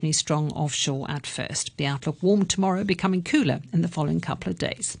strong offshore at first. The outlook warm tomorrow, becoming cooler in the following couple of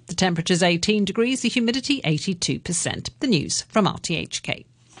days. The temperature's 18 degrees, the humidity 82%. The news from RTHK.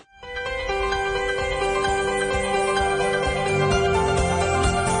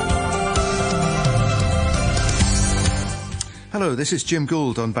 Hello, this is Jim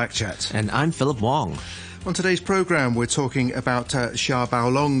Gould on Backchat. And I'm Philip Wong. On today's programme, we're talking about Xia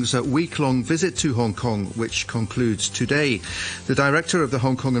Baolong's week-long visit to Hong Kong, which concludes today. The director of the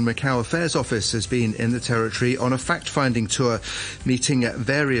Hong Kong and Macau Affairs Office has been in the territory on a fact-finding tour, meeting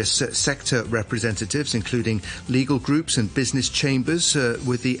various sector representatives, including legal groups and business chambers,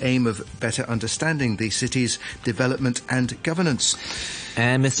 with the aim of better understanding the city's development and governance.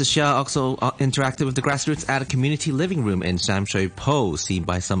 And Mr. Xia also interacted with the grassroots at a community living room in Sham Shui Po, seen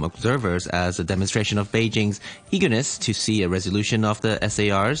by some observers as a demonstration of Beijing's eagerness to see a resolution of the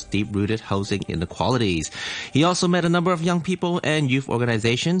SAR's deep-rooted housing inequalities. He also met a number of young people and youth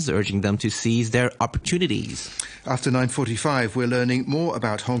organizations, urging them to seize their opportunities. After 9:45, we're learning more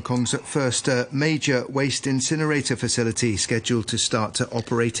about Hong Kong's first major waste incinerator facility, scheduled to start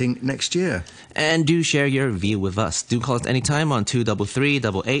operating next year. And do share your view with us. Do call us anytime on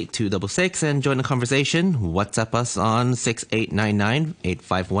 233-88-266 and join the conversation. WhatsApp us on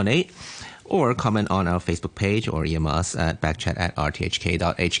 6899-8518 or comment on our Facebook page or email us at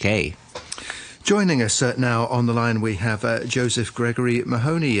backchat@rthk.hk. Joining us now on the line, we have Joseph Gregory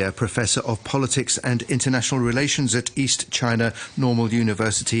Mahoney, Professor of Politics and International Relations at East China Normal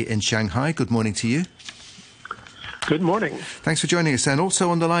University in Shanghai. Good morning to you. Good morning. Thanks for joining us. And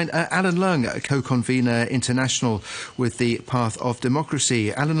also on the line, Alan Leung, co-convener international with the Path of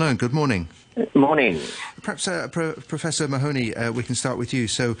Democracy. Alan Leung, good morning. Good morning. Perhaps, Professor Mahoney, we can start with you.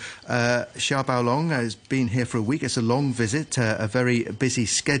 So, Xia Baolong has been here for a week. It's a long visit, a very busy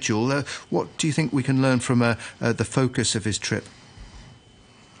schedule. What do you think we can learn from the focus of his trip?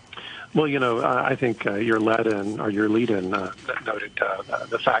 Well, I think your lead-in noted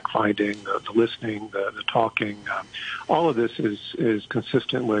the fact-finding, the listening, the talking. All of this is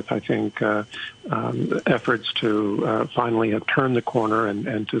consistent with, I think, efforts to finally have turned the corner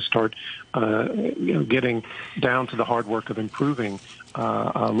and to start, getting down to the hard work of improving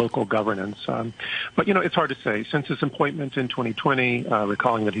local governance. But, it's hard to say. Since his appointment in 2020,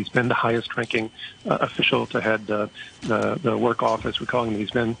 recalling that he's been the highest-ranking official to head the work office, recalling that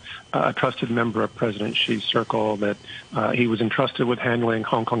he's been a trusted member of President Xi's circle, that he was entrusted with handling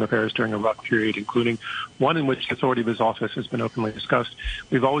Hong Kong affairs during a rough period, including one in which the authority of his office has been openly discussed.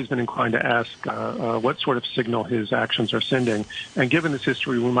 We've always been inclined to ask what sort of signal his actions are sending. And given this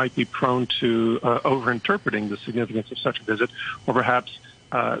history, we might be prone to overinterpreting the significance of such a visit, or perhaps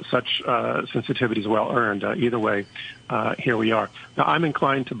such sensitivity is well earned. Either way, here we are. Now, I'm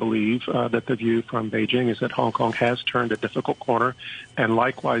inclined to believe that the view from Beijing is that Hong Kong has turned a difficult corner, and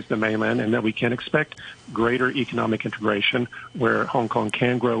likewise the mainland, and that we can expect greater economic integration where Hong Kong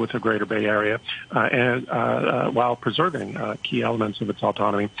can grow with a greater Bay Area and while preserving key elements of its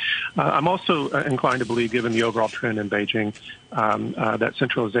autonomy. I'm also inclined to believe, given the overall trend in Beijing, that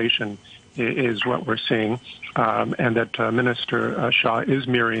centralization is what we're seeing, and that Minister Xia is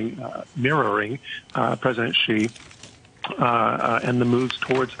mirroring President Xi and the moves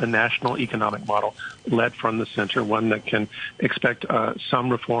towards a national economic model led from the center, one that can expect some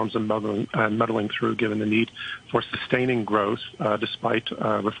reforms and muddling through, given the need for sustaining growth despite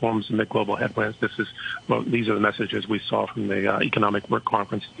reforms amid global headwinds. These are the messages we saw from the Economic Work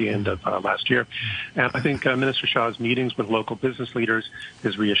Conference at the end of last year. And I think Minister Xia's meetings with local business leaders,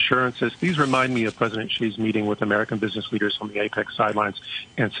 his reassurances, these remind me of President Xi's meeting with American business leaders on the APEC sidelines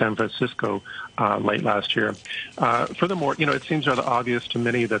in San Francisco late last year. Furthermore, it seems rather obvious to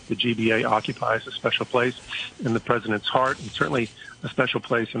many that the GBA occupies a special place in the president's heart, and certainly a special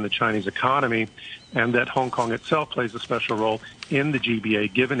place in the Chinese economy, and that Hong Kong itself plays a special role in the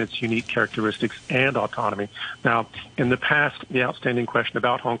GBA, given its unique characteristics and autonomy. Now, in the past, the outstanding question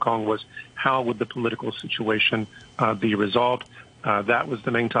about Hong Kong was how would the political situation be resolved? That was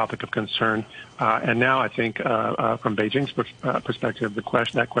the main topic of concern. And now I think from Beijing's perspective,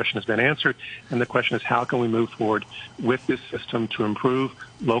 that question has been answered. And the question is, how can we move forward with this system to improve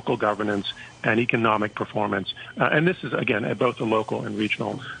local governance and economic performance? And this is, again, at both the local and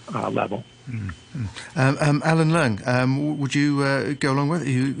regional level. Mm-hmm. Alan Leung, would you go along with it?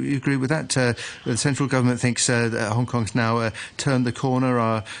 You agree with that? The central government thinks that Hong Kong's now turned the corner,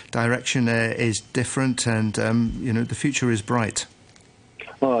 our direction is different, and the future is bright.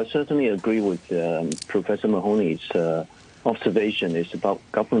 Well, I certainly agree with Professor Mahoney's observation. It's about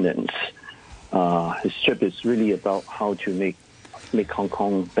governance. His trip is really about how to make Hong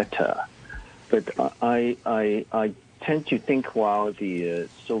Kong better. But I tend to think while the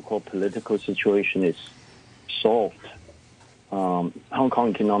so-called political situation is solved, Hong Kong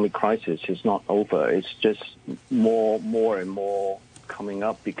economic crisis is not over. It's just more and more coming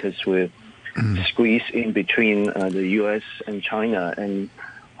up because we're squeezed in between the U.S. and China, and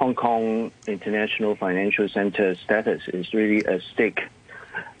Hong Kong International Financial Center status is really at stake.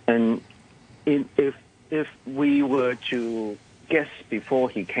 And if we were to guess before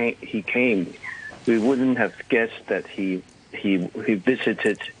he came, we wouldn't have guessed that he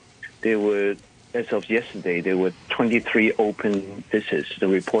visited. There were, as of yesterday, there were 23 open visits, the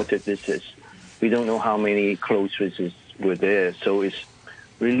reported visits. We don't know how many closed visits were there. So it's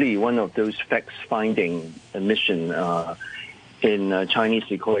really one of those facts-finding mission. In Chinese,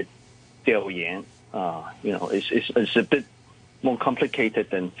 they call it 调研. It's a bit more complicated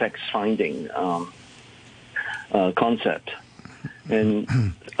than facts-finding concept.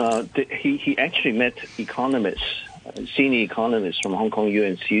 And he actually met economists, senior economists from Hong Kong U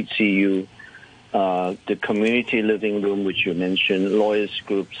and CU, the community living room, which you mentioned, lawyers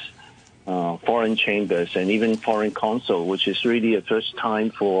groups, foreign chambers, and even foreign consul, which is really a first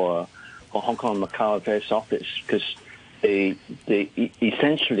time for Hong Kong and Macau Affairs Office, because they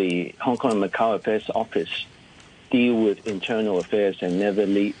essentially, Hong Kong and Macau Affairs Office deal with internal affairs and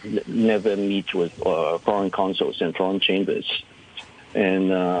never meet with foreign consuls and foreign chambers.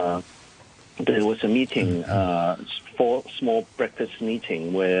 And there was a meeting, small breakfast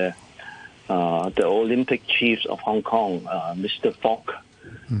meeting, where the Olympic chiefs of Hong Kong, Mr. Fok,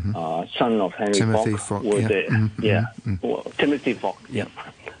 son of Henry Timothy Fok, were there. Well, Timothy Fok,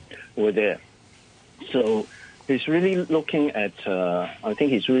 were there. So he's really looking at. I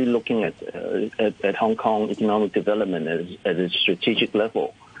think he's really looking at Hong Kong economic development at a strategic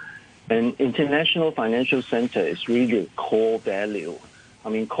level. And International Financial Center is really a core value. I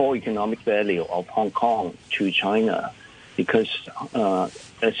mean, core economic value of Hong Kong to China, because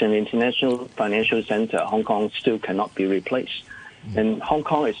as an international financial center, Hong Kong still cannot be replaced. And Hong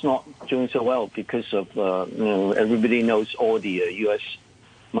Kong is not doing so well because of everybody knows all the U.S.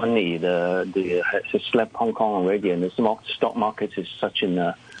 money has slapped Hong Kong already, and the stock market is such in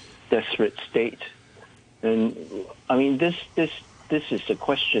a desperate state. And I mean, this is a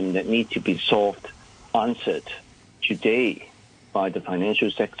question that needs to be answered today by the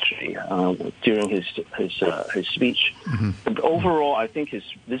financial secretary during his speech. But overall, I think his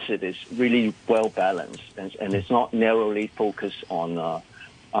visit is really well balanced, and it's not narrowly focused on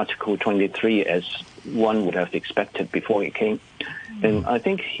Article 23 as one would have expected before he came. And I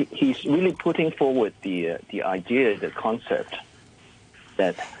think he's really putting forward the idea, the concept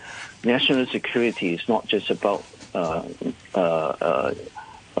that national security is not just about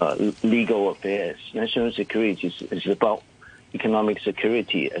legal affairs. National security is about economic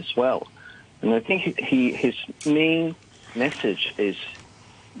security as well. And I think his main message is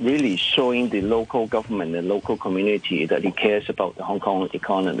really showing the local government, the local community, that he cares about the Hong Kong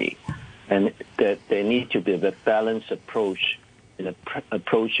economy, and that there need to be a balanced approach in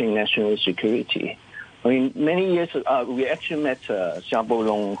approaching national security. I mean, many years we actually met Xia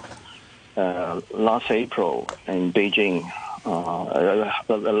Baolong last April in Beijing, a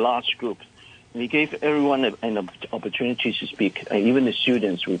large group. And he gave everyone an opportunity to speak. Even the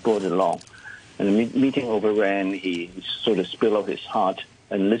students were brought along. And the meeting overran. He sort of spilled out his heart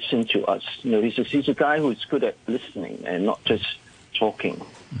and listened to us. He's a guy who's good at listening and not just talking.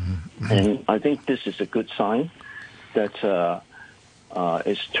 And I think this is a good sign that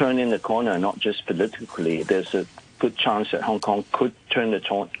it's turning the corner, not just politically. There's a good chance that Hong Kong could turn the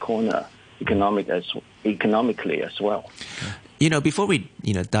corner economically as well. Before we,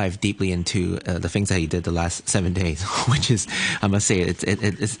 dive deeply into the things that he did the last 7 days, which is, I must say,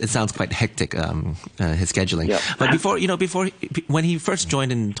 it sounds quite hectic, his scheduling. Yeah. But when he first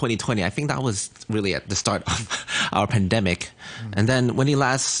joined in 2020, I think that was really at the start of our pandemic. And then when he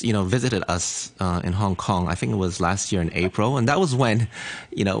last, visited us in Hong Kong, I think it was last year in April, and that was when,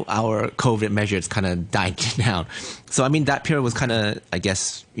 our COVID measures kind of died down. So, I mean, that period was kind of, I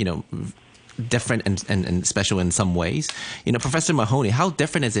guess, different and special in some ways. Professor Mahoney, how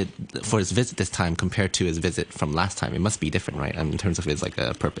different is it for his visit this time compared to his visit from last time? It must be different, right, in terms of his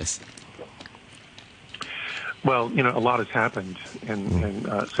purpose? Well, a lot has happened, and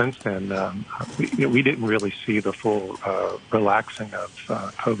since then, we didn't really see the full relaxing of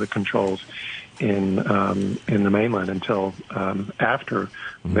COVID controls in the mainland until after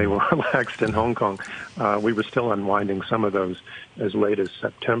they were relaxed in Hong Kong. We were still unwinding some of those as late as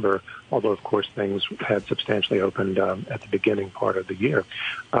September, although, of course, things had substantially opened at the beginning part of the year.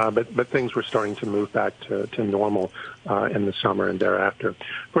 But things were starting to move back to normal in the summer and thereafter.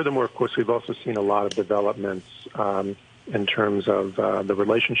 Furthermore, of course, we've also seen a lot of developments in terms of the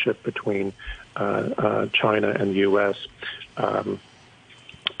relationship between China and the U.S.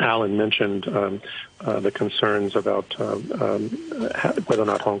 Alan mentioned the concerns about whether or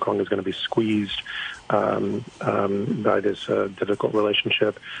not Hong Kong is going to be squeezed by this difficult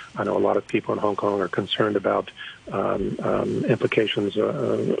relationship. I know a lot of people in Hong Kong are concerned about implications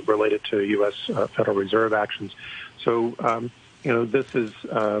related to U.S. Federal Reserve actions. So, this is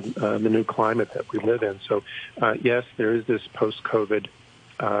the new climate that we live in. So, yes, there is this post-COVID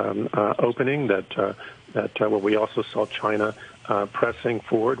opening that where we also saw China pressing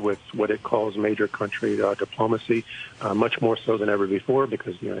forward with what it calls major country diplomacy, much more so than ever before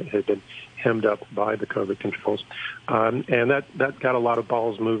because it had been hemmed up by the COVID controls. And that got a lot of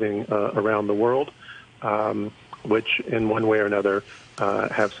balls moving around the world, which in one way or another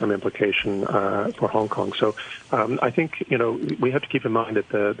have some implication for Hong Kong. So I think, we have to keep in mind that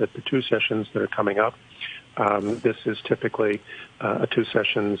the two sessions that are coming up, this is typically two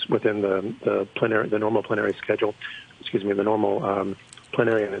sessions within the normal plenary schedule, the normal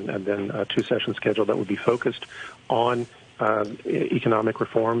plenary and then two session schedule that would be focused on economic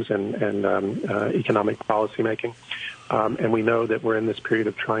reforms and economic policy making. And we know that we're in this period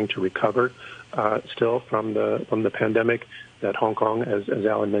of trying to recover still from the pandemic, that Hong Kong, as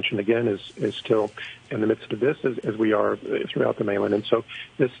Alan mentioned again, is still in the midst of this, as we are throughout the mainland. And so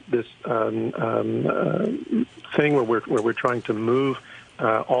this thing where we're trying to move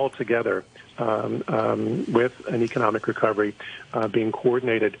all together with an economic recovery being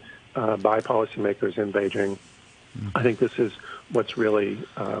coordinated by policymakers in Beijing, I think this is what's really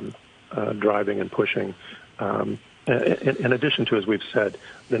driving and pushing. In addition to, as we've said,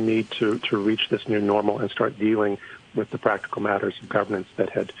 the need to reach this new normal and start dealing with the practical matters of governance that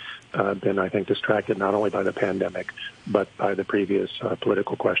had been, I think, distracted not only by the pandemic, but by the previous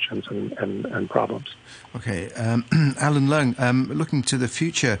political questions and problems. Okay. Alan Leung, looking to the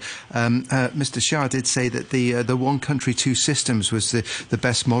future, Mr. Xia did say that the one country, two systems was the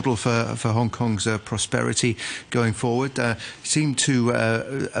best model for Hong Kong's prosperity going forward. Seemed to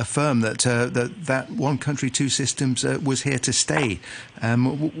affirm that one country, two systems was here to stay.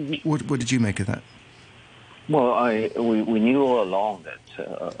 What did you make of that? Well, we knew all along that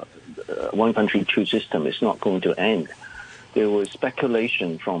one country, two system is not going to end. There was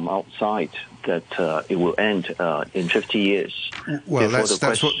speculation from outside that it will end in 50 years. Well,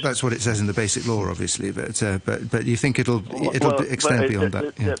 that's what it says in the Basic Law, obviously. But you think it'll extend beyond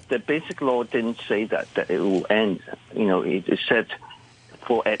that? The Basic Law didn't say that it will end. It said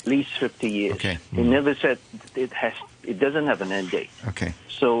for at least 50 years. Okay. It never said it doesn't have an end date. Okay.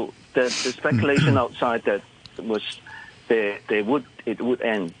 So the speculation outside that was it would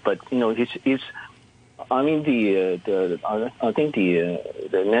end, but I think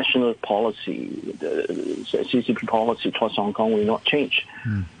the national policy, the CCP policy towards Hong Kong will not change.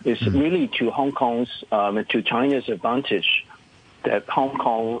 It's really to Hong Kong's to China's advantage that Hong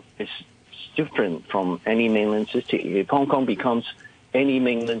Kong is different from any mainland city. If Hong Kong becomes any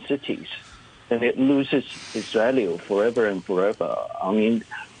mainland cities, then it loses its value forever and forever. I mean,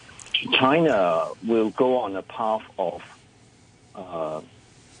 China will go on a path of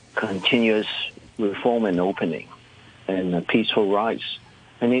continuous reform and opening and peaceful rise,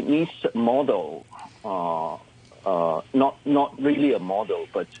 and it needs a model, not really a model,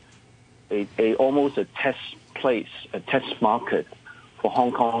 but almost a test place, a test market for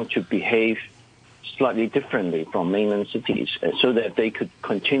Hong Kong to behave slightly differently from mainland cities, so that they could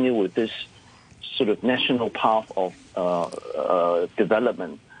continue with this sort of national path of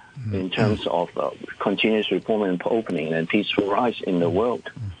development in terms of continuous reform and opening and peaceful rise in the world.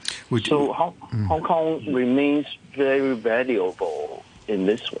 So Hong Kong remains very valuable in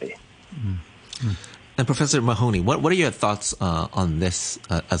this way. And Professor Mahoney, what are your thoughts on this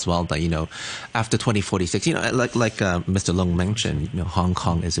as well? That after 2046, like Mr. Leung mentioned, Hong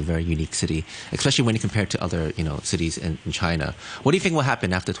Kong is a very unique city, especially when you compare it to other cities in China. What do you think will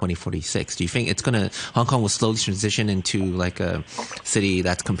happen after 2046? Do you think Hong Kong will slowly transition into like a city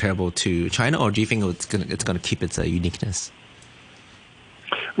that's comparable to China, or do you think it's gonna keep its uniqueness?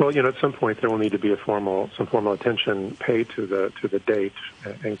 Well, at some point there will need to be some formal attention paid to the date,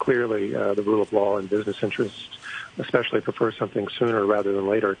 and clearly the rule of law and business interests especially prefer something sooner rather than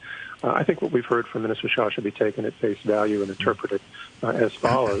later. I think what we've heard from Minister Xia should be taken at face value and interpreted as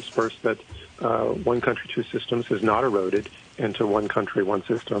follows. First, that one country, two systems has not eroded into one country, one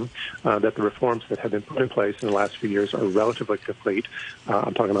system, that the reforms that have been put in place in the last few years are relatively complete.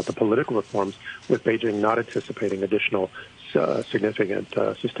 I'm talking about the political reforms, with Beijing not anticipating additional significant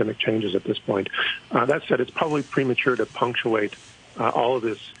systemic changes at this point. That said, it's probably premature to punctuate all of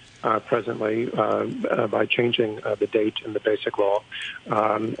this presently by changing the date in the basic law.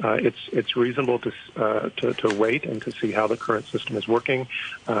 It's reasonable to wait and to see how the current system is working,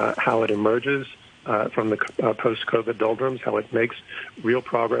 how it emerges from the post-COVID doldrums, how it makes real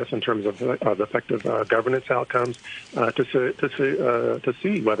progress in terms of effective governance outcomes, to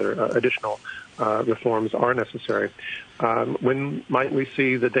see whether additional reforms are necessary. When might we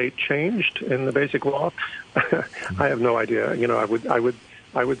see the date changed in the basic law? I have no idea.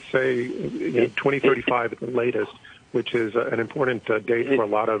 I would say 2035 at the latest, which is an important date for a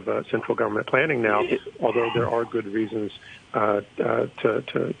lot of central government planning now, although there are good reasons to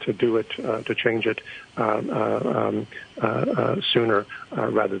do it, to change it sooner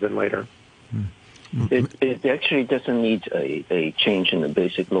rather than later. It actually doesn't need a change in the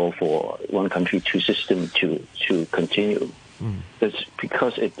basic law for one country, two system to continue. It's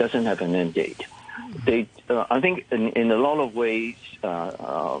because it doesn't have an end date. I think in a lot of ways,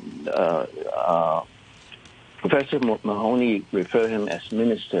 Professor Mahoney referred him as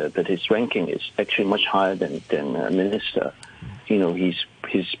minister, but his ranking is actually much higher than minister.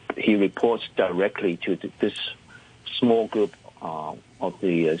 He reports directly to this small group of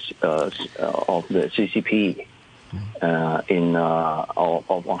the CCP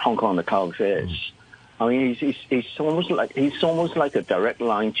of Hong Kong and Macau affairs. I mean, he's almost like a direct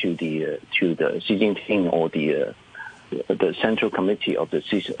line to the Xi Jinping or the Central Committee of the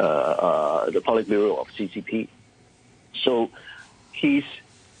Politburo of CCP. So he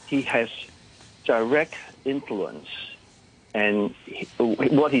has direct influence, and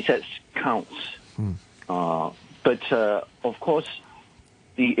what he says counts. But of course,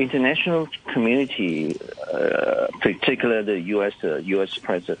 the international community, particularly the U.S.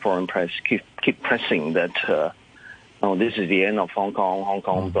 press, the foreign press, keep pressing that this is the end of Hong Kong,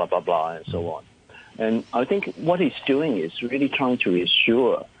 blah blah blah, and so on. And I think what he's doing is really trying to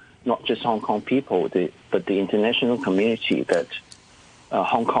reassure not just Hong Kong people, but the international community that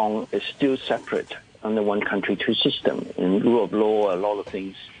Hong Kong is still separate under one country, two system. In rule of law, a lot of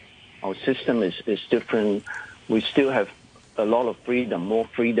things, our system is different. We still have a lot of freedom, more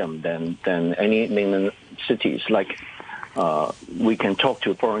freedom than any mainland cities. Like we can talk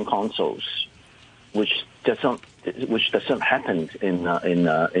to foreign consuls, which doesn't happen in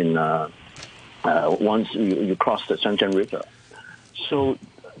once you cross the Shenzhen River. So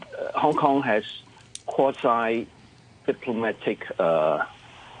Hong Kong has quasi-diplomatic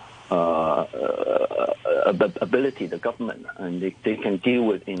ability, the government, and they can deal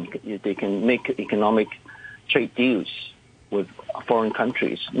with, they can make economic trade deals with foreign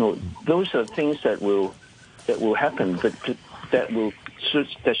countries. Those are things that will happen, but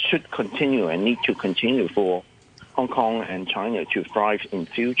that should continue and need to continue for Hong Kong and China to thrive in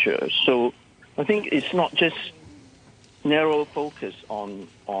future. So I think it's not just narrow focus on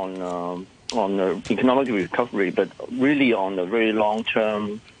the economic recovery, but really on a very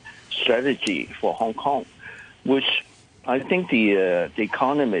long-term strategy for Hong Kong, which I think the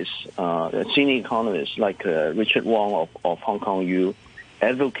economists, senior economists like Richard Wong of Hong Kong U,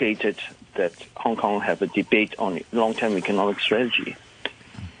 advocated that Hong Kong have a debate on long-term economic strategy.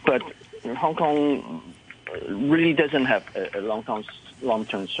 But Hong Kong really doesn't have a long-term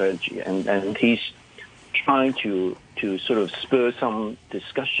strategy, and he's trying to sort of spur some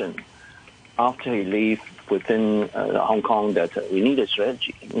discussion after he leaves within Hong Kong that we need a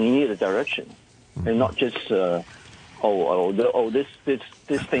strategy, we need a direction, and not just this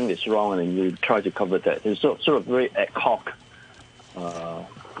thing is wrong, and you try to cover that. It's sort of very ad hoc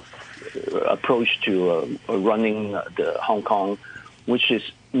approach to running the Hong Kong, which is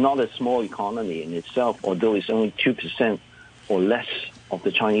not a small economy in itself, although it's only 2% or less of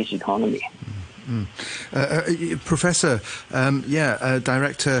the Chinese economy. Professor,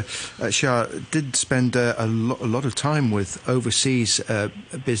 Director Xia did spend a lot of time with overseas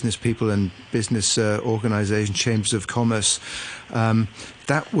business people and business organizations, chambers of commerce.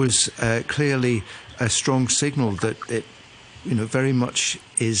 That was clearly a strong signal that it very much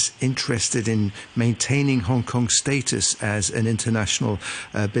is interested in maintaining Hong Kong's status as an international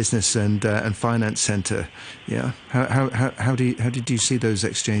business and finance center. Yeah, how did you see those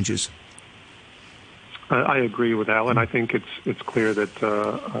exchanges? I agree with Alan. I think it's clear that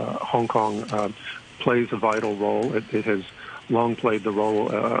Hong Kong plays a vital role. It has long played the role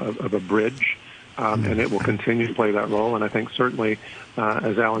of a bridge and it will continue to play that role. And I think certainly,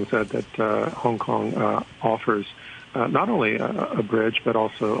 as Alan said, that Hong Kong offers not only a bridge but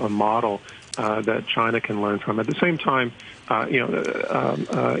also a model that China can learn from. At the same time,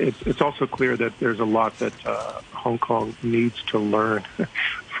 it's also clear that there's a lot that Hong Kong needs to learn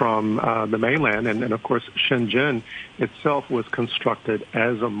from the mainland, and of course Shenzhen itself was constructed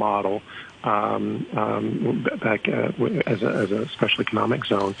as a model back as a special economic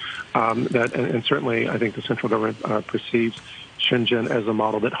zone. And certainly I think the central government perceives Shenzhen as a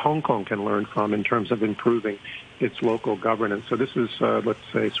model that Hong Kong can learn from in terms of improving its local governance. So this is, let's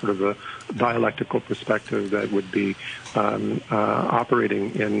say, sort of a dialectical perspective that would be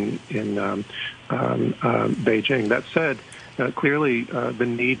operating in Beijing. That said, clearly the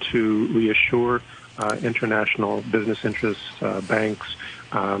need to reassure international business interests, banks,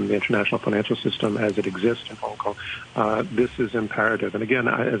 the international financial system as it exists in Hong Kong, this is imperative. And again,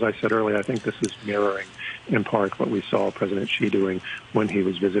 as I said earlier, I think this is mirroring in part what we saw President Xi doing when he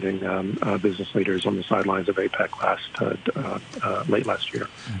was visiting business leaders on the sidelines of APEC late last year.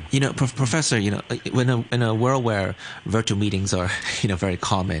 Professor, in a world where virtual meetings are, very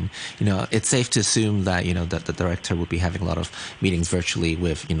common, it's safe to assume that, that the director will be having a lot of meetings virtually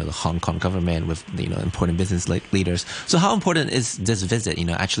with, the Hong Kong government, with, important business leaders. So how important is this visit,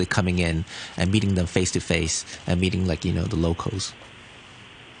 actually coming in and meeting them face to face and meeting the locals?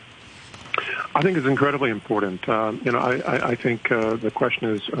 I think it's incredibly important. I think the question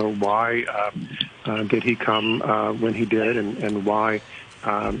is why did he come when he did, and why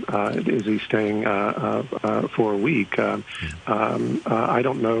is he staying for a week? I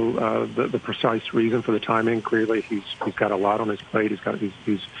don't know the precise reason for the timing. Clearly, he's got a lot on his plate.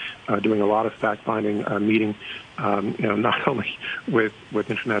 He's doing a lot of fact-finding, meeting not only with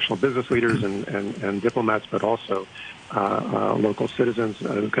international business leaders and diplomats, but also local citizens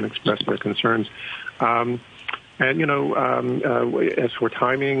who can express their concerns. As for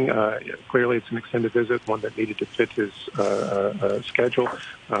timing, clearly it's an extended visit, one that needed to fit his schedule.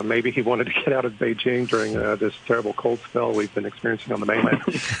 Maybe he wanted to get out of Beijing during this terrible cold spell we've been experiencing on the mainland.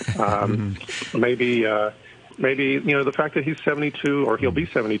 Maybe the fact that he's 72, or he'll be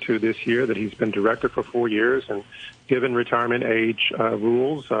 72 this year, that he's been director for 4 years, and given retirement age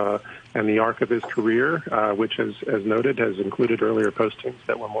rules and the arc of his career, which, as noted, has included earlier postings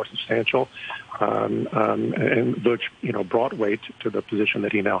that were more substantial and which brought weight to the position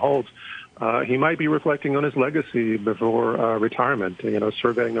that he now holds. He might be reflecting on his legacy before retirement,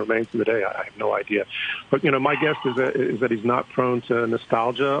 surveying the remains of the day. I have no idea. But, my guess is that he's not prone to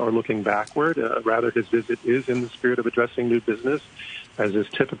nostalgia or looking backward. Rather, his visit is in the spirit of addressing new business, as is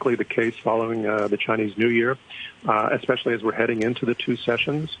typically the case following the Chinese New Year, especially as we're heading into the 2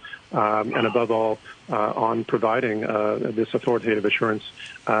 sessions, and above all, on providing this authoritative assurance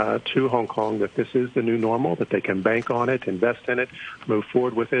to Hong Kong that this is the new normal, that they can bank on it, invest in it, move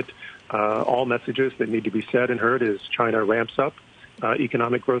forward with it. All messages that need to be said and heard as China ramps up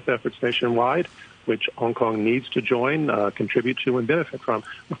economic growth efforts nationwide, which Hong Kong needs to join, contribute to, and benefit from.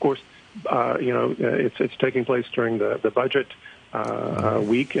 Of course, it's taking place during the budget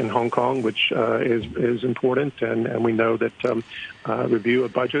week in Hong Kong, which is important, and we know that review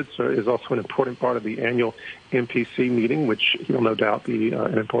of budgets is also an important part of the annual MPC meeting, which he'll no doubt be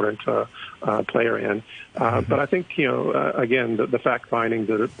an important player in. But I think, again, the fact-finding,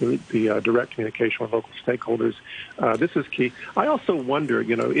 the direct communication with local stakeholders, this is key. I also wonder,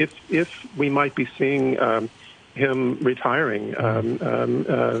 if we might be seeing him retiring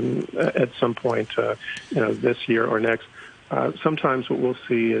at some point, this year or next. Sometimes what we'll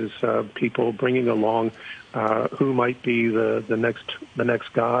see is people bringing along who might be the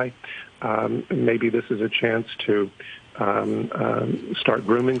next guy. Maybe this is a chance to start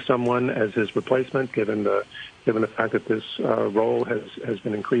grooming someone as his replacement, given the fact that this role has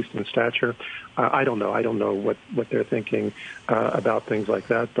been increased in stature. I don't know. I don't know what they're thinking about things like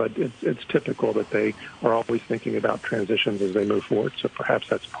that, but it's typical that they are always thinking about transitions as they move forward. So perhaps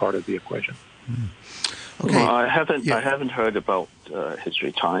that's part of the equation. Okay. Well, I haven't heard about his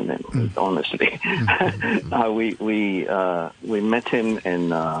retirement. Honestly, we met him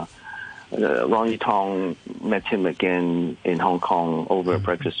and Ronnie Tong met him again in Hong Kong over a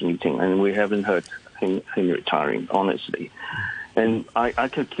breakfast meeting, and we haven't heard him retiring. Honestly, and I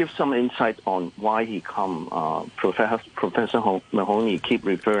could give some insight on why he come. Professor Mahoney keep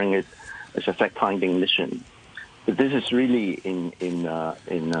referring it as a fact-finding mission, but this is really in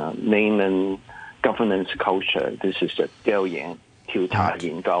mainland governance culture. This is a 調研調查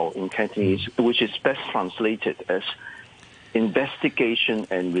研究 in Cantonese, which is best translated as investigation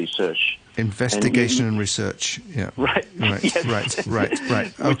and research. Investigation and research. Yeah. Right. Right. Yes.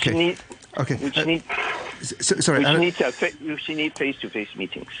 Right. Okay. Okay. Which need face-to-face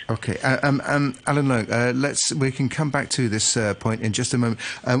meetings. Okay, Alan Leung, we can come back to this point in just a moment.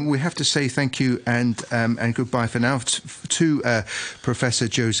 We have to say thank you and goodbye for now to Professor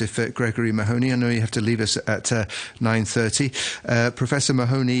Joseph Gregory Mahoney. I know you have to leave us at 9:30. Professor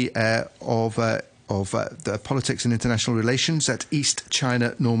Mahoney of the Politics and International Relations at East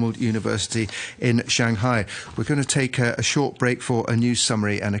China Normal University in Shanghai. We're going to take a short break for a news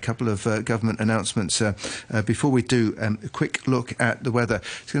summary and a couple of government announcements. Before we do, a quick look at the weather.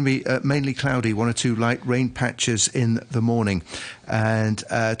 It's going to be mainly cloudy, 1 or 2 light rain patches in the morning, and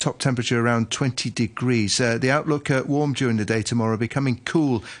top temperature around 20 degrees. The outlook warm during the day tomorrow, becoming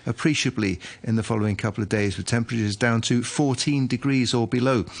cool appreciably in the following couple of days, with temperatures down to 14 degrees or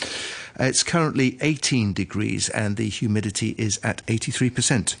below. It's currently 18 degrees and the humidity is at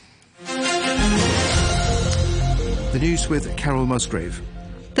 83%. The news with Carol Musgrave.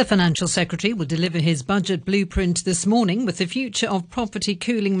 The Financial Secretary will deliver his budget blueprint this morning, with the future of property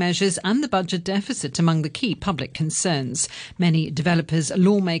cooling measures and the budget deficit among the key public concerns. Many developers,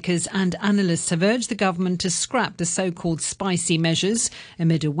 lawmakers and analysts have urged the government to scrap the so-called spicy measures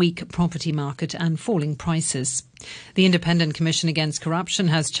amid a weak property market and falling prices. The Independent Commission Against Corruption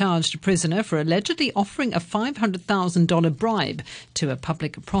has charged a prisoner for allegedly offering a $500,000 bribe to a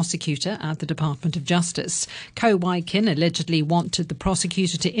public prosecutor at the Department of Justice. Ko Wai-kin allegedly wanted the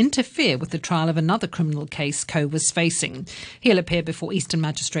prosecutor to interfere with the trial of another criminal case Ko was facing. He'll appear before Eastern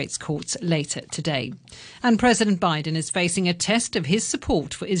Magistrates Courts later today. And President Biden is facing a test of his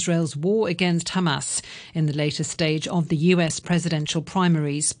support for Israel's war against Hamas in the latest stage of the US presidential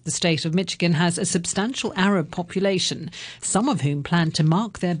primaries. The state of Michigan has a substantial Arab population, some of whom plan to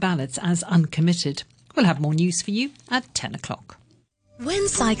mark their ballots as uncommitted. We'll have more news for you at 10 o'clock. When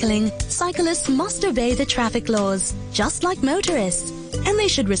cycling, cyclists must obey the traffic laws, just like motorists, and they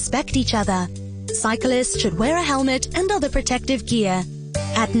should respect each other. Cyclists should wear a helmet and other protective gear.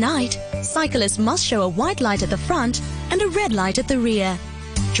 At night, cyclists must show a white light at the front and a red light at the rear.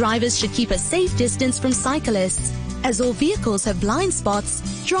 Drivers should keep a safe distance from cyclists. As all vehicles have blind spots,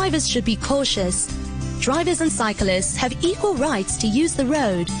 drivers should be cautious. Drivers and cyclists have equal rights to use the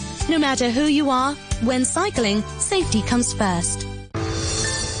road. No matter who you are, when cycling, safety comes first.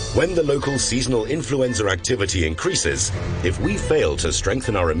 When the local seasonal influenza activity increases, if we fail to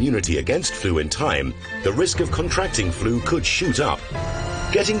strengthen our immunity against flu in time, the risk of contracting flu could shoot up.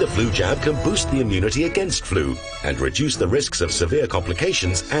 Getting the flu jab can boost the immunity against flu and reduce the risks of severe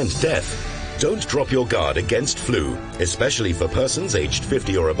complications and death. Don't drop your guard against flu, especially for persons aged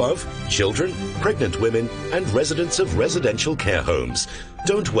 50 or above, children, pregnant women, and residents of residential care homes.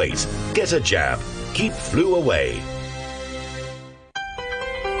 Don't wait. Get a jab. Keep flu away.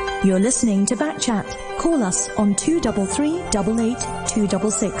 You're listening to Backchat. Call us on 233 88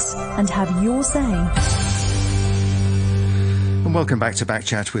 266 and have your say. And welcome back to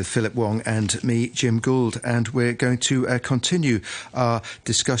Backchat with Philip Wong and me, Jim Gould. And we're going to continue our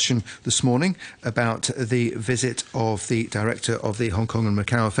discussion this morning about the visit of the director of the Hong Kong and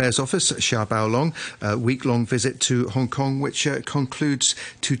Macau Affairs Office, Xia Baolong, a week-long visit to Hong Kong, which concludes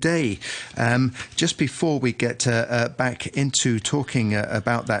today. Just before we get back into talking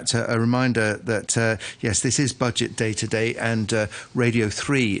about that, a reminder that, yes, this is Budget Day today, and Radio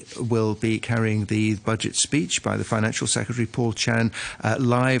 3 will be carrying the budget speech by the Financial Secretary, Paul Chan,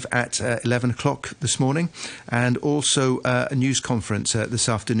 live at 11 o'clock this morning, and also a news conference this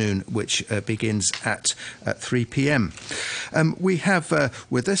afternoon, which begins at 3 p.m. We have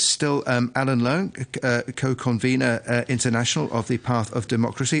with us still Alan Leung, co-convener international of the Path of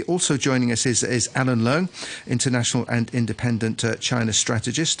Democracy. Also joining us is Alan Leung, international and independent China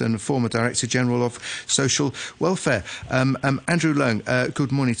strategist and former Director General of Social Welfare. Andrew Leung,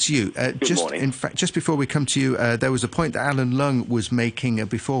 good morning to you. Good morning. In fact, just before we come to you, there was a point that Alan Leung was making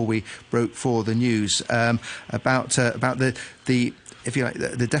before we broke for the news about the if you like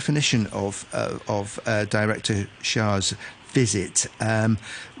the definition of Director Xia's visit,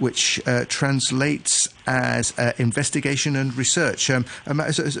 which translates as investigation and research.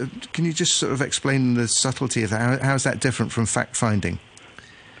 Can you just sort of explain the subtlety of that? How is that different from fact finding?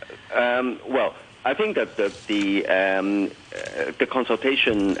 Well, I think that the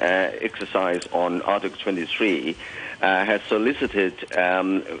consultation exercise on Article 23 has solicited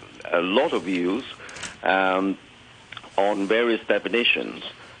a lot of views on various definitions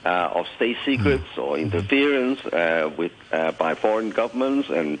of state secrets or interference by foreign governments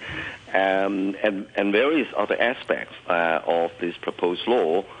and various other aspects of this proposed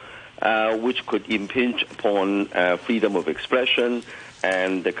law, which could impinge upon freedom of expression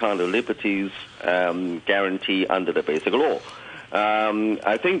and the kind of liberties guaranteed under the Basic Law.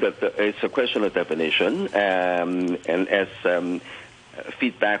 I think that it's a question of definition, and as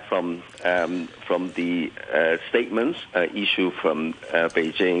feedback from the statements issued from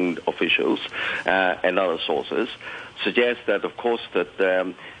Beijing officials and other sources suggest that, of course, that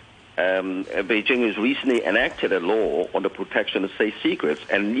Beijing has recently enacted a law on the protection of state secrets,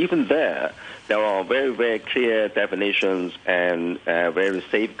 and even there are very, very clear definitions and various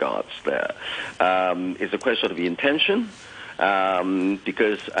safeguards there. It's a question of the intention,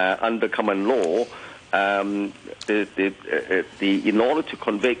 because under common law, in order to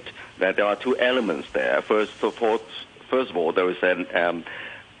convict, there are two elements there. First of all, there is an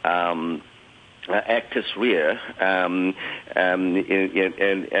actus reus, and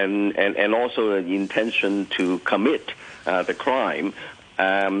also an intention to commit the crime,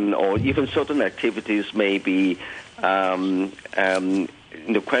 or even certain activities may be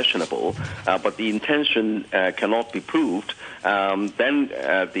questionable, but the intention cannot be proved. Then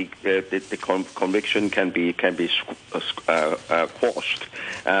the conviction can be quashed,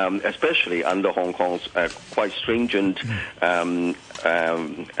 especially under Hong Kong's quite stringent law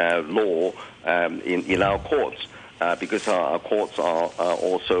in our courts, because our courts are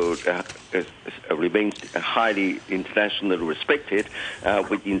also remain highly internationally respected,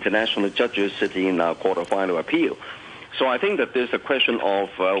 with international judges sitting in our Court of Final Appeal. So I think that there's a question of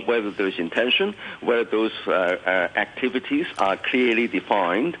whether there's intention, whether those activities are clearly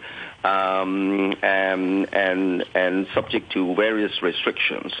defined, and subject to various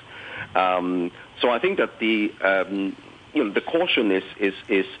restrictions. So I think that the caution is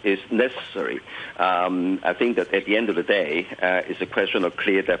necessary. I think that at the end of the day, it's a question of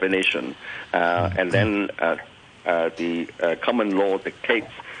clear definition, and then the common law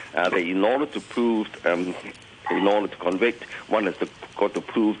dictates that in order to prove. In order to convict, one has got to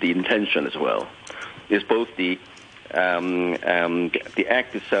prove the intention as well. It's both the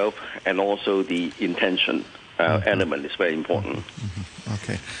act itself and also the intention element is very important.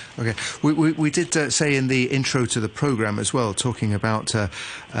 Okay. We did say in the intro to the program as well, talking about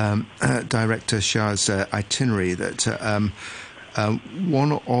Director Xia's itinerary, that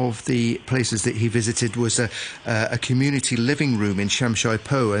one of the places that he visited was a community living room in Shamshai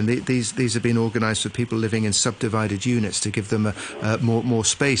Po, and these have been organised for people living in subdivided units to give them more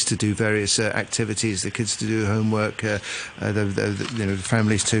space to do various activities, the kids to do homework, the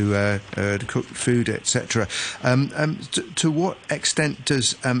families to cook food, etc. To what extent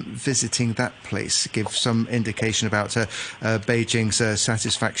does visiting that place give some indication about Beijing's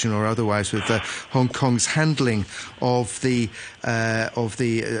satisfaction or otherwise with Hong Kong's handling of the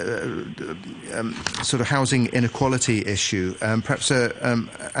sort of housing inequality issue? Perhaps Alan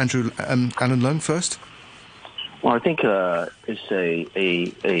Leung first. Well, I think it's a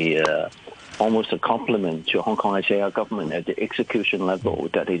almost a compliment to Hong Kong SAR government at the execution level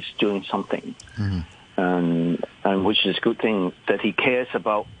that is doing something, and which is a good thing. That he cares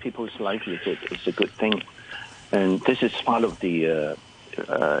about people's livelihood is a good thing, and this is part of the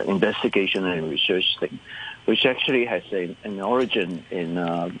investigation and research thing, which actually has an origin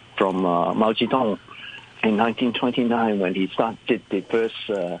from Mao Zedong in 1929, when he started the first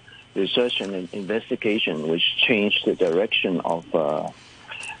research and investigation, which changed the direction of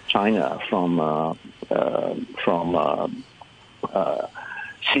China from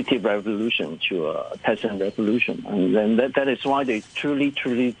city revolution to a peasant revolution, and then that is why they truly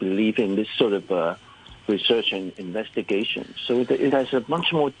believe in this sort of research and investigation. So it has a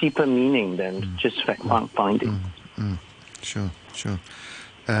much more deeper meaning than just fact finding. Sure.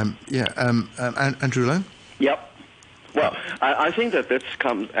 Andrew Leung? Yep. Well, I think that this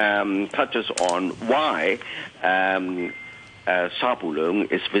touches on why Xia Baolong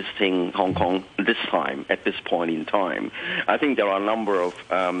is visiting Hong Kong this time, at this point in time. I think there are a number of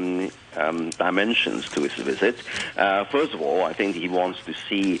dimensions to his visit. First of all, I think he wants to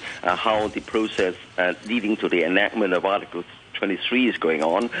see how the process leading to the enactment of Article 23 is going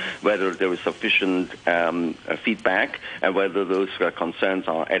on, whether there is sufficient feedback, and whether those concerns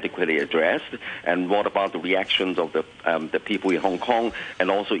are adequately addressed, and what about the reactions of the people in Hong Kong and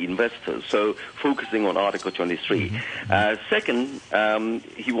also investors. So focusing on Article 23. Second,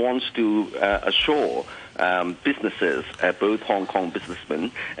 he wants to assure businesses, both Hong Kong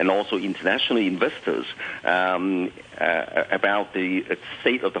businessmen and also international investors, about the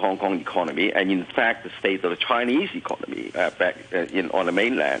state of the Hong Kong economy, and in fact the state of the Chinese economy on the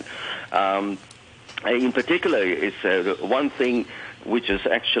mainland. In particular, it's one thing which is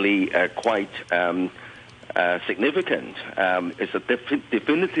actually quite significant. It's a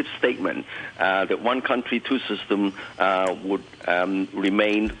definitive statement that one country, two system would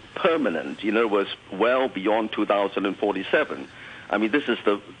remain permanent. In other words, well beyond 2047. I mean, this is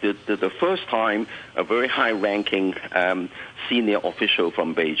the first time a very high-ranking senior official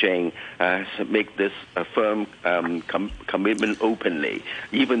from Beijing has made this a firm commitment openly,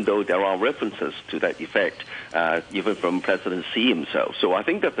 even though there are references to that effect, even from President Xi himself. So I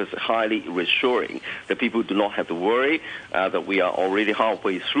think that is highly reassuring that people do not have to worry that we are already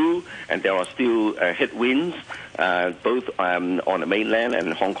halfway through and there are still headwinds, both on the mainland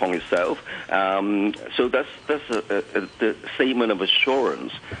and Hong Kong itself. So that's the statement of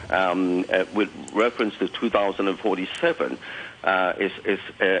assurance with reference to 2047 is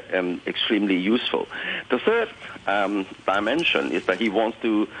extremely useful. The third dimension is that he wants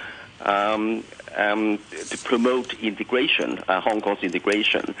to promote integration, Hong Kong's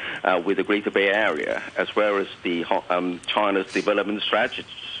integration with the Greater Bay Area, as well as the China's development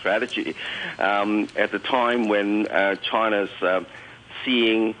strategy. At the time when China's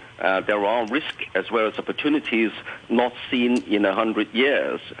seeing there are risks as well as opportunities not seen in 100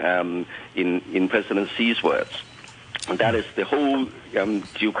 years, in President Xi's words. And that is the whole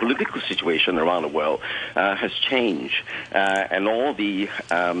geopolitical situation around the world has changed, and all the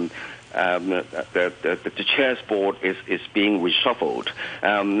chessboard is being reshuffled.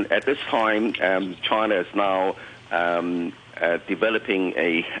 At this time, China is now developing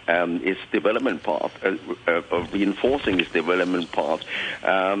its development path, reinforcing its development path,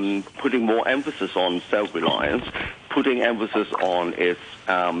 putting more emphasis on self-reliance, putting emphasis on its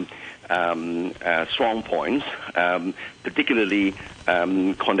strong points, particularly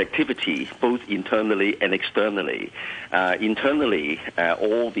connectivity, both internally and externally. Internally,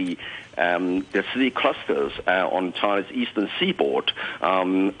 all the city clusters on China's eastern seaboard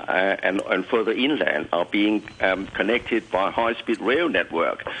and further inland are being connected by a high-speed rail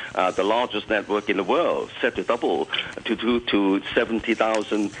network, the largest network in the world, set to double to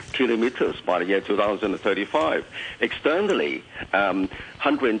 70,000 kilometers by the year 2035. Externally,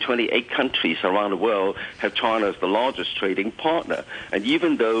 128 countries around the world have China as the largest trading partner. And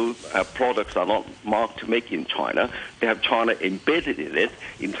even though products are not marked to make in China, they have China embedded in it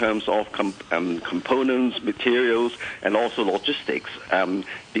in terms of components, materials, and also logistics,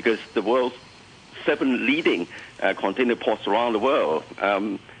 because the world's 7 leading container ports around the world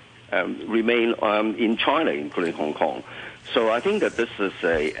remain in China, including Hong Kong. So I think that this is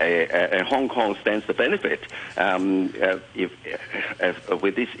a Hong Kong stands to benefit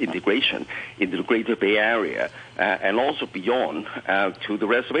with this integration into the Greater Bay Area and also beyond to the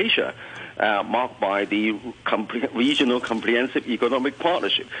rest of Asia, marked by the regional comprehensive economic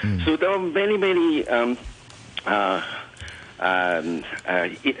partnership. So there are many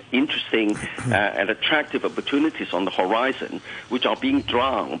interesting and attractive opportunities on the horizon, which are being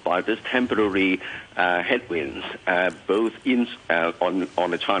drowned by this temporary headwinds, both on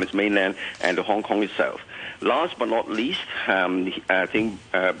the Chinese mainland and the Hong Kong itself. Last but not least, I think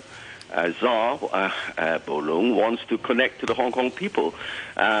Xia Baolong wants to connect to the Hong Kong people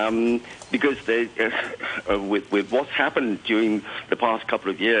because they, with what's happened during the past couple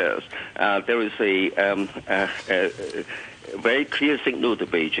of years, there is a very clear signal to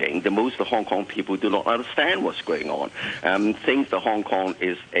Beijing that most of the Hong Kong people do not understand what's going on, think that Hong Kong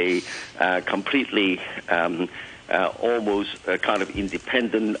is a completely almost a kind of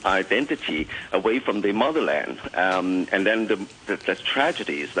independent identity away from the motherland. And then the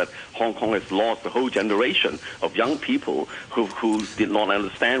tragedy is that Hong Kong has lost a whole generation of young people who did not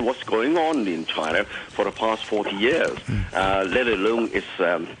understand what's going on in China for the past 40 years, let alone its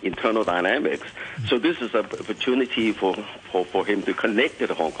internal dynamics. So this is an opportunity for him to connect to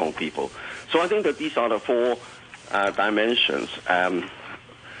the Hong Kong people. So I think that these are the 4 dimensions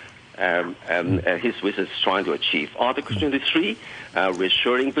his visit is trying to achieve. Article 23,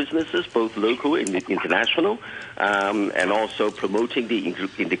 reassuring businesses, both local and international, and also promoting the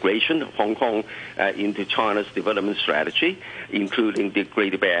integration of Hong Kong into China's development strategy, including the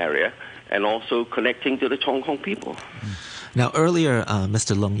Greater Bay Area, and also connecting to the Hong Kong people. Now, earlier,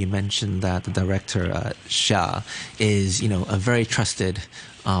 Mr. Long, you mentioned that the director, Xia, is, a very trusted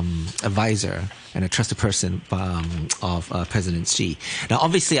advisor and a trusted person of President Xi. Now,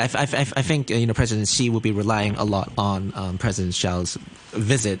 obviously, I think President Xi will be relying a lot on President Xiao's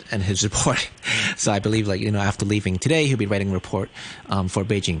visit and his report. So I believe, after leaving today, he'll be writing a report for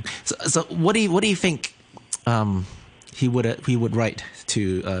Beijing. So what do you think he would write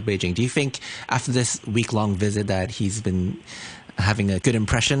to Beijing? Do you think after this week-long visit that he's been having a good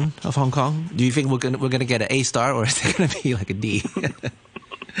impression of Hong Kong? Do you think we're gonna get an A star, or is it gonna be like a D?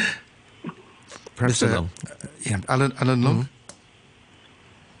 Perhaps Mr. Long. Alan Long.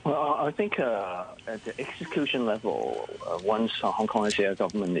 Well, I think at the execution level, once Hong Kong SAR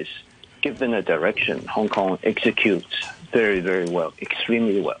government is given a direction, Hong Kong executes very, very well,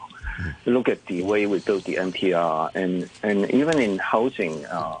 extremely well. Look at the way we built the MTR, and even in housing,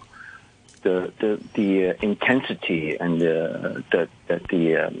 the intensity and the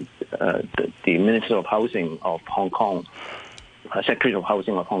Minister of Housing of Hong Kong, Secretary of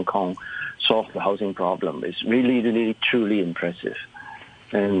Housing of Hong Kong, solved the housing problem is really, really, truly impressive.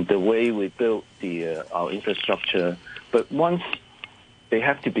 And the way we built our infrastructure, but once they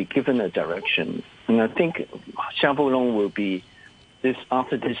have to be given a direction, and I think Xia Baolong will be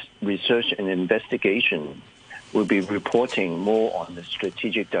after this research and investigation, will be reporting more on the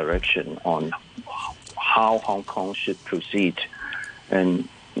strategic direction on how Hong Kong should proceed. And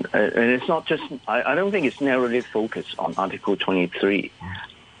it's not just, I don't think it's narrowly focused on Article 23.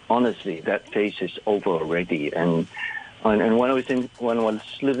 Honestly, that phase is over already. And when I was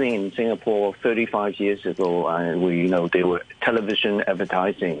living in Singapore 35 years ago, there were television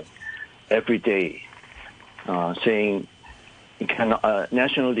advertising every day saying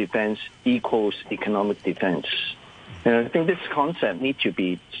national defense equals economic defense. And I think this concept needs to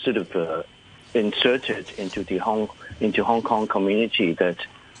be sort of inserted into Hong Kong community, that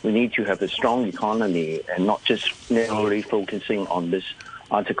we need to have a strong economy and not just narrowly focusing on this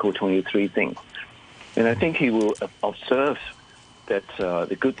Article 23 thing. And I think he will observe that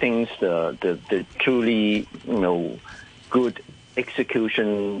the good things, the truly good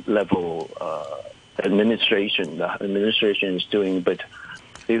execution level the administration is doing, but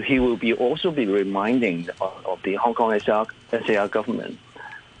he will also be reminding of the Hong Kong SAR government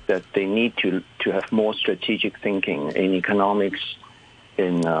that they need to have more strategic thinking in economics,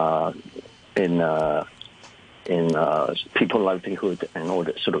 in people livelihood and all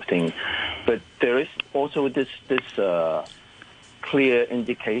that sort of thing. But there is also this clear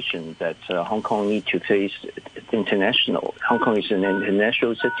indication that Hong Kong need to face international. Hong Kong is an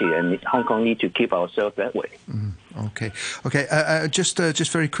international city, and Hong Kong need to keep ourselves that way. Okay. Just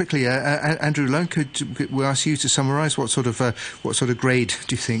very quickly, Andrew Leung, we'll ask you to summarise what sort of grade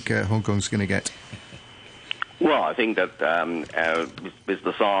do you think Hong Kong's going to get? Well, I think that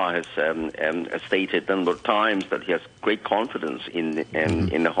Mr. Saar has stated a number of times that he has great confidence in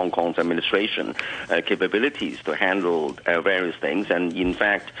the Hong Kong's administration capabilities to handle various things. And in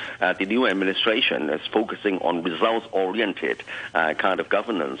fact, the new administration is focusing on results-oriented kind of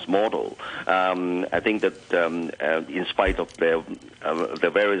governance model. I think that in spite of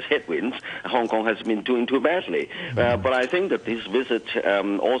the various headwinds, Hong Kong has been doing too badly. But I think that this visit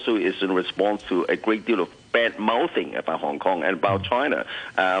also is in response to a great deal of bad mouthing about Hong Kong and about China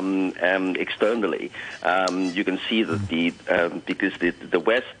externally. You can see that because the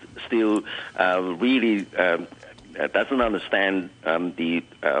West still really doesn't understand the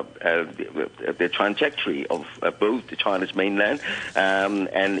trajectory of both the Chinese mainland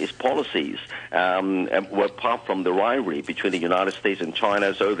and its policies were apart from the rivalry between the United States and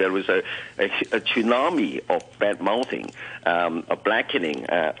China. So there was a tsunami of bad mouthing, a blackening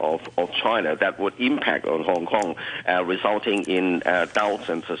of China that would impact on Hong Kong, resulting in doubts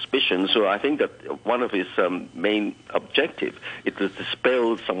and suspicions. So I think that one of his main objectives is to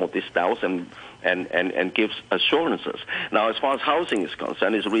dispel some of these doubts and gives assurances. Now, as far as housing is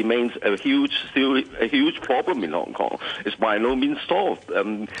concerned, it remains still a huge problem in Hong Kong. It's by no means solved,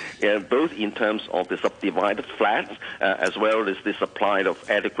 both in terms of the subdivided flats as well as the supply of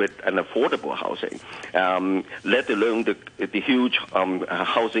adequate and affordable housing, let alone the huge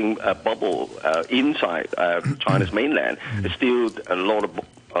housing bubble inside China's mainland. There's still a lot of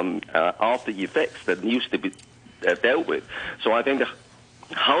after effects that needs to be dealt with. So I think the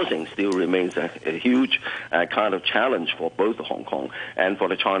housing still remains a huge kind of challenge for both Hong Kong and for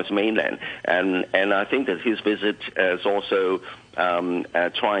the Chinese mainland. And I think that his visit is also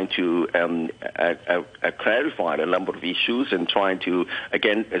trying to clarify a number of issues and trying to,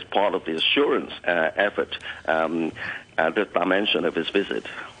 again, as part of the assurance effort, the dimension of his visit.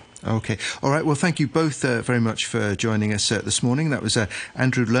 Okay. All right. Well, thank you both very much for joining us this morning. That was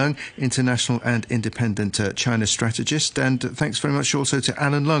Andrew Leung, international and independent China strategist. And thanks very much also to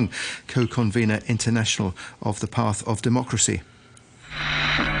Alan Leung, co-convener international of the Path of Democracy.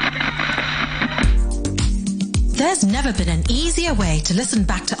 There's never been an easier way to listen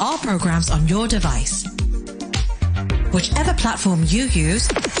back to our programs on your device. Whichever platform you use,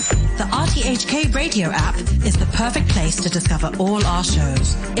 the RTHK radio app is the perfect place to discover all our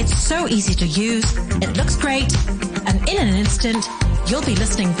shows. It's so easy to use, it looks great, and in an instant, you'll be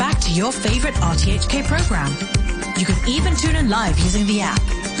listening back to your favorite RTHK program. You can even tune in live using the app.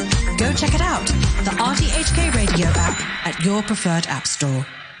 Go check it out, the RTHK radio app at your preferred app store.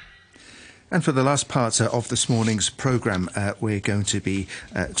 And for the last part of this morning's programme, we're going to be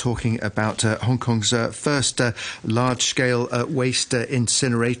talking about Hong Kong's first large-scale waste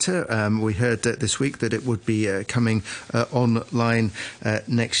incinerator. We heard this week that it would be coming online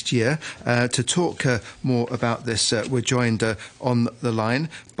next year. To talk more about this, we're joined on the line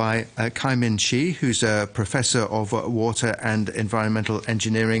by Kai Min Shi, who's a Professor of Water and Environmental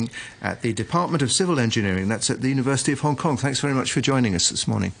Engineering at the Department of Civil Engineering. That's at the University of Hong Kong. Thanks very much for joining us this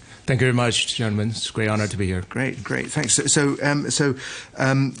morning. Thank you very much, gentlemen. It's a great honor to be here. Great. Thanks. So,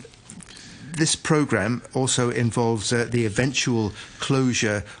 this programme also involves the eventual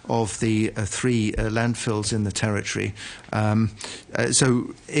closure of the 3 landfills in the territory.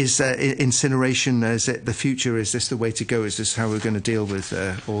 So is incineration, is it the future? Is this the way to go? Is this how we're going to deal with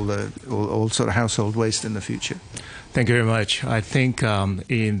all sort of household waste in the future? Thank you very much. I think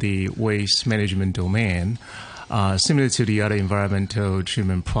in the waste management domain, similar to the other environmental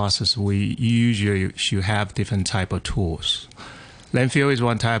treatment process, we usually should have different type of tools. Landfill is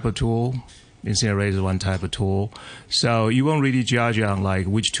one type of tool. Incinerator is one type of tool. So you won't really judge on like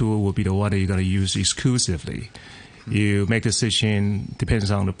which tool will be the one that you're going to use exclusively. You make a decision,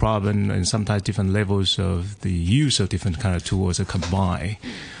 depends on the problem, and sometimes different levels of the use of different kind of tools, a combined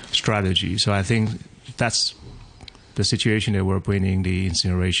strategy. So I think that's the situation that we're bringing the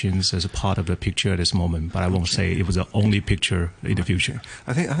incinerations as a part of the picture at this moment, but I won't say it was the only picture in the future.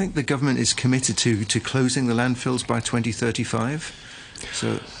 I think the government is committed to closing the landfills by 2035.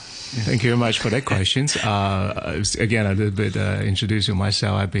 So. Yeah. Thank you very much for that question. Again, a little bit introducing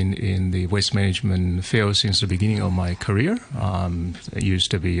myself. I've been in the waste management field since the beginning of my career. I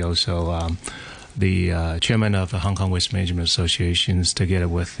used to be also the chairman of the Hong Kong Waste Management Associations, together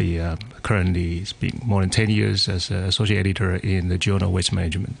with the currently speaking more than 10 years as an associate editor in the journal Waste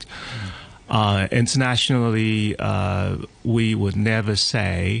Management. Internationally, we would never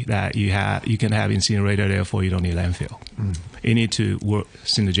say that you can have incinerator, therefore you don't need landfill. You need to work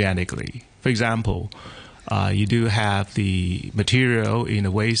synergetically. For example, you do have the material in the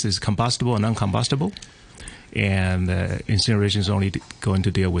waste is combustible and non-combustible, and incineration is only going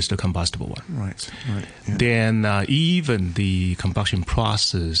to deal with the combustible one. Right. Yeah. Then even the combustion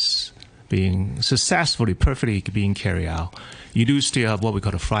process being successfully, perfectly being carried out, you do still have what we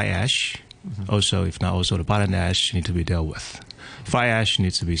call the fly ash. Also, if not also the bottom ash need to be dealt with. Fly ash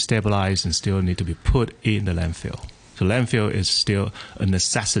needs to be stabilized and still need to be put in the landfill. So landfill is still a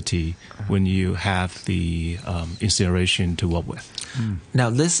necessity when you have the incineration to work with.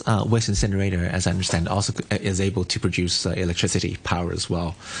 Now, this waste incinerator, as I understand, also is able to produce electricity power as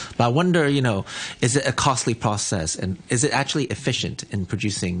well. But I wonder, is it a costly process, and is it actually efficient in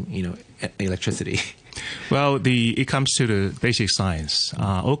producing, electricity? Well, it comes to the basic science.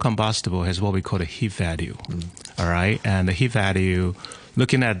 All combustible has what we call a heat value. All right, and the heat value.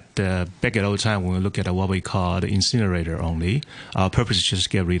 Looking at back at old time, when we look at what we call the incinerator only, our purpose is just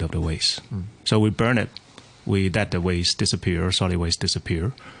get rid of the waste. So we burn it, we let the waste disappear, solid waste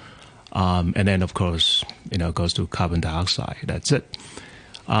disappear, and then of course, it goes to carbon dioxide. That's it.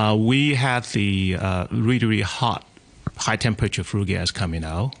 We have the really hot, high temperature flue gas coming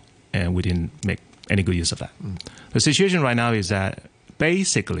out, and we didn't make any good use of that. The situation right now is that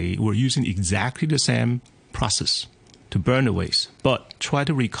basically we're using exactly the same process to burn the waste, but try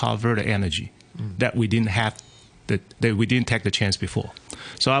to recover the energy that we didn't have, that we didn't take the chance before.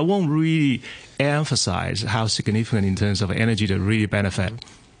 So I won't really emphasize how significant in terms of energy that really benefit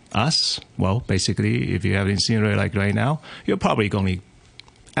us. Well, basically, if you have an incinerator like right now, you're probably going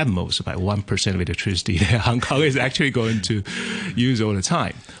at most about 1% of electricity that Hong Kong is actually going to use all the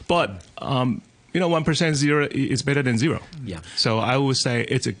time. But 1% zero is better than zero. Yeah. So I would say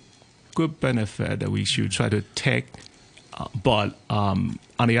it's a good benefit that we should try to take. But on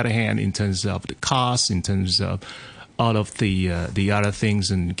the other hand, in terms of the cost, in terms of all of the other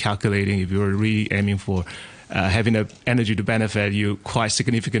things and calculating, if you're really aiming for having the energy to benefit you quite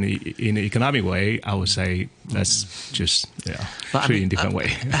significantly in an economic way, I would say that's just treat in a different way.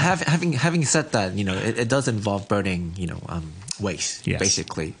 Having said that, it does involve burning, waste, yes.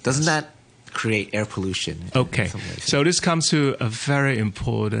 Basically. Doesn't that create air pollution? Okay, so this comes to a very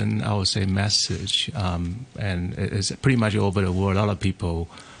important, I would say, message, and it's pretty much over the world. A lot of people,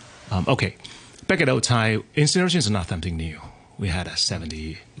 back at old time, incineration is not something new. We had a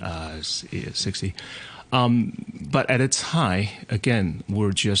 70, 60. But at the time, again,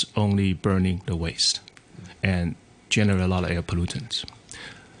 we're just only burning the waste and generate a lot of air pollutants.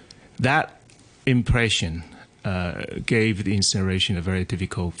 That impression gave the incineration a very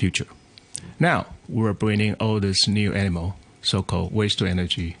difficult future. Now, we're bringing all this new animal, so-called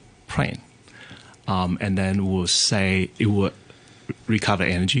waste-to-energy plant. And then we'll say it would recover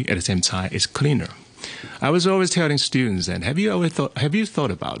energy. At the same time, it's cleaner. I was always telling students, and have you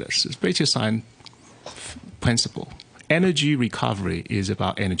thought about this? It's basic science principle. Energy recovery is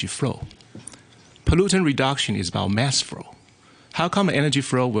about energy flow. Pollutant reduction is about mass flow. How come energy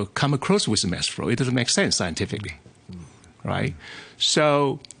flow will come across with mass flow? It doesn't make sense scientifically, right?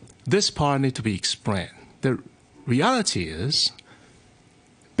 So this part needs to be explained. The reality is,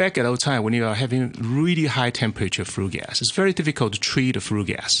 back at old time, when you are having really high temperature flue gas, it's very difficult to treat the flue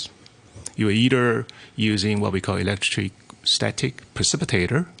gas. You are either using what we call electrostatic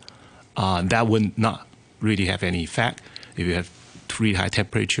precipitator. That would not really have any effect if you have really high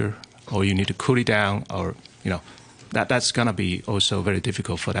temperature, or you need to cool it down, or that's going to be also very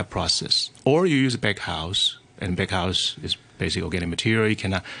difficult for that process. Or you use a backhouse, and backhouse is basically organic material. You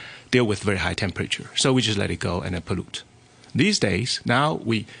cannot deal with very high temperature. So we just let it go and then pollute. These days, now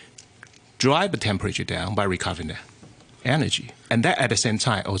we drive the temperature down by recovering the energy. And that at the same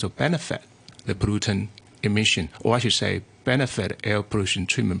time also benefit the pollutant emission, or I should say benefit air pollution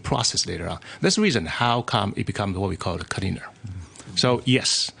treatment process later on. That's the reason how come it becomes what we call a cleaner. So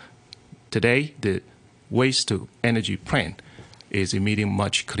yes, today the waste to energy plant is emitting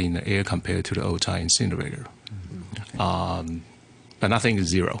much cleaner air compared to the old time incinerator. But nothing is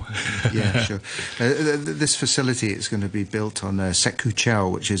zero. Yeah, sure. This facility is going to be built on Sek Koo Chau,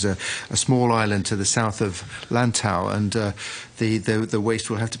 which is a small island to the south of Lantau, and the waste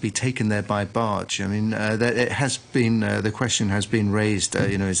will have to be taken there by barge. I mean, it has been the question has been raised.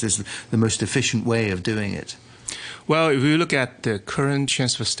 Is this the most efficient way of doing it? Well, if you look at the current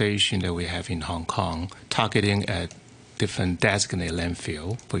transfer station that we have in Hong Kong, targeting at different designated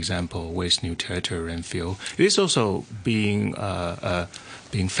landfill, for example, Waste New Territory landfill, it is also being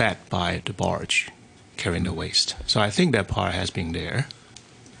fed by the barge carrying the waste. So I think that part has been there.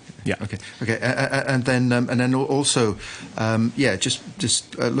 Yeah. Okay. And then also,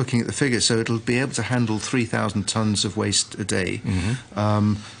 just looking at the figures, so it'll be able to handle 3,000 tons of waste a day.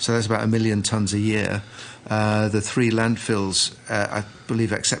 Mm-hmm. So that's about 1 million tons a year. The 3 landfills, I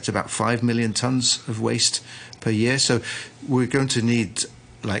believe, accept about 5 million tons of waste per year. So we're going to need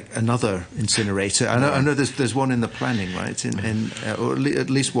like another incinerator. I know there's one in the planning, right? Or at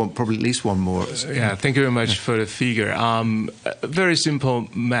least one, probably at least one more. Yeah, thank you very much for the figure. A very simple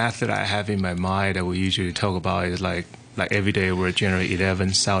math that I have in my mind that we usually talk about is like every day we're generating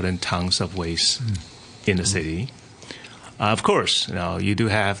 11,000 tons of waste in the city. Of course, you do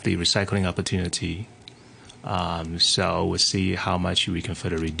have the recycling opportunity. So we'll see how much we can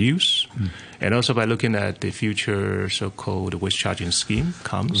further reduce. And also by looking at the future so-called waste charging scheme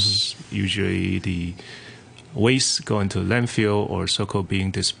comes, usually the waste going to landfill or so-called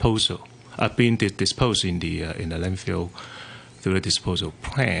being disposed in the landfill through the disposal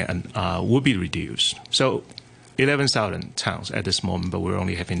plan will be reduced. So 11,000 tons at this moment, but we're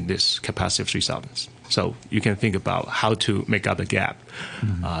only having this capacity of 3,000. So you can think about how to make up the gap.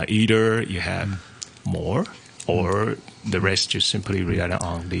 Either you have more, or the rest just simply rely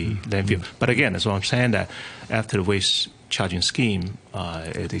on the landfill. But again, that's what I'm saying, that after the waste charging scheme,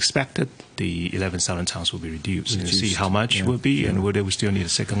 it expected the 11,000 tons will be reduced. And see how much it will be, and whether we still need a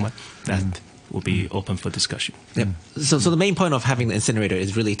second one. That will be open for discussion. Yep. So the main point of having the incinerator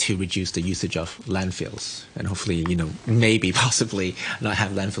is really to reduce the usage of landfills, and hopefully, maybe possibly not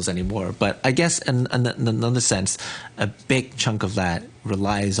have landfills anymore. But I guess in another sense, a big chunk of that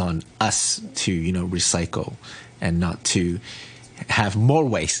relies on us to, recycle and not to have more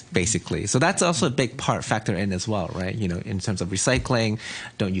waste, basically. So that's also a big factor in as well, right? In terms of recycling,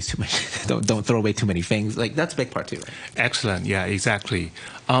 don't use too much, don't throw away too many things. Like that's a big part too, right? Excellent. Yeah, exactly.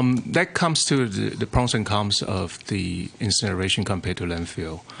 That comes to the pros and cons of the incineration compared to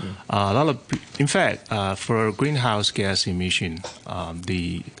landfill. In fact, for greenhouse gas emission,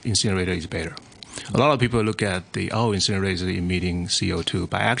 the incinerator is better. A lot of people look at the incinerator emitting CO2,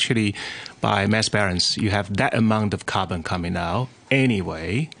 but actually, by mass balance, you have that amount of carbon coming out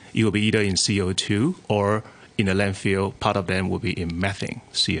anyway. It will be either in CO2 or in a landfill. Part of them will be in methane,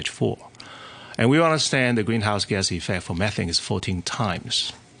 CH4. And we understand the greenhouse gas effect for methane is 14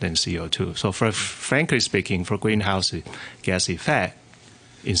 times than CO2. So frankly speaking, for greenhouse gas effect,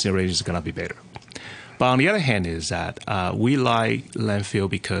 incineration is going to be better. But on the other hand is that we like landfill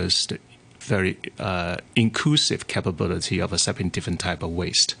because the very inclusive capability of accepting different type of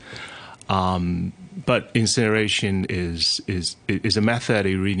waste. But incineration is a method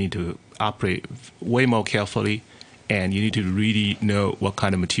you really need to operate way more carefully, and you need to really know what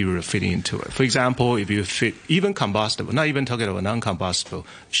kind of material fitting into it. For example, if you fit even combustible, not even talking about non-combustible,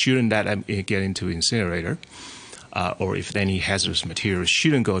 shouldn't that get into incinerator? or if any hazardous materials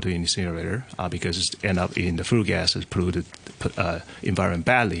shouldn't go to the incinerator because it end up in the flue gas has polluted environment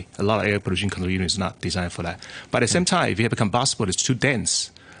badly. A lot of air pollution control unit is not designed for that. But at the same time, if you have a combustible that's too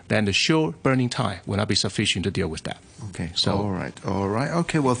dense, then the short burning time will not be sufficient to deal with that. Okay, so all right.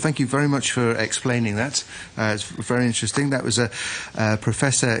 Okay, well, thank you very much for explaining that. It's very interesting. That was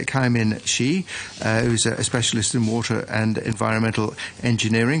Professor Kai-Min Shi, who's a specialist in water and environmental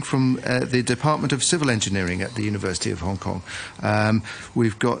engineering from the Department of Civil Engineering at the University of Hong Kong.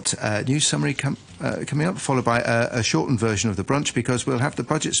 We've got a news summary coming up, followed by a shortened version of the brunch, because we'll have the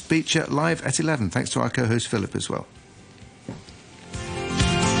budget speech live at 11, thanks to our co-host Philip as well.